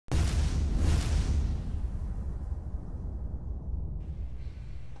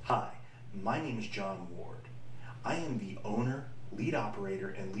Hi, my name is John Ward. I am the owner, lead operator,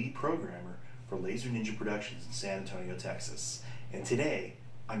 and lead programmer for Laser Ninja Productions in San Antonio, Texas. And today,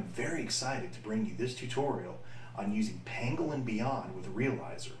 I'm very excited to bring you this tutorial on using Pangolin Beyond with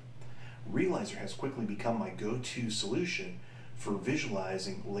Realizzer. Realizzer has quickly become my go-to solution for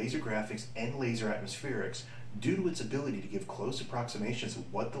visualizing laser graphics and laser atmospherics due to its ability to give close approximations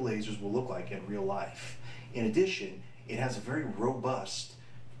of what the lasers will look like in real life. In addition, it has a very robust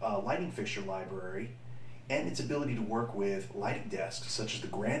lighting fixture library and its ability to work with lighting desks such as the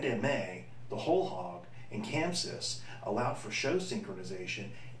Grand MA, the Whole Hog, and CamSys allow for show synchronization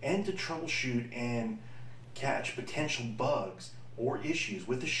and to troubleshoot and catch potential bugs or issues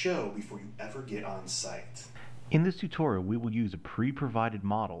with the show before you ever get on site. In this tutorial, we will use a pre-provided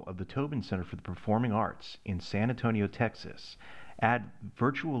model of the Tobin Center for the Performing Arts in San Antonio, Texas, add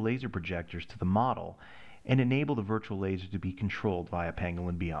virtual laser projectors to the model, and enable the virtual laser to be controlled via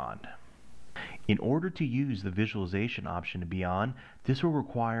Pangolin Beyond. In order to use the visualization option in Beyond, this will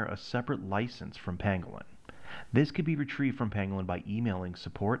require a separate license from Pangolin. This can be retrieved from Pangolin by emailing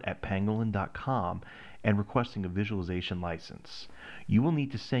support@pangolin.com and requesting a visualization license. You will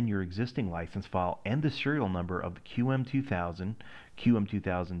need to send your existing license file and the serial number of the QM2000,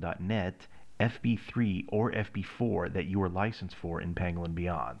 QM2000.net, FB3 or FB4 that you are licensed for in Pangolin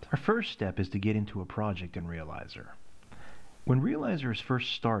Beyond. Our first step is to get into a project in Realizzer. When Realizzer is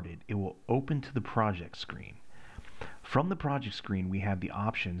first started, it will open to the project screen. From the project screen, we have the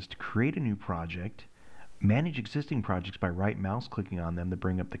options to create a new project, manage existing projects by right mouse clicking on them to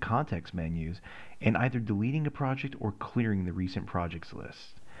bring up the context menus, and either deleting a project or clearing the recent projects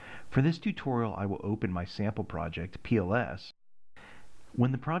list. For this tutorial, I will open my sample project, PLS.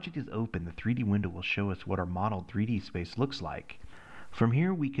 When the project is open, the 3D window will show us what our modeled 3D space looks like. From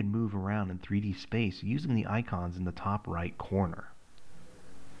here, we can move around in 3D space using the icons in the top right corner.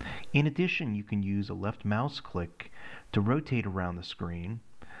 In addition, you can use a left mouse click to rotate around the screen,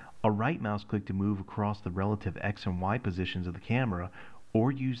 a right mouse click to move across the relative X and Y positions of the camera, or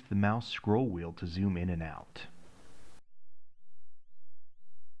use the mouse scroll wheel to zoom in and out.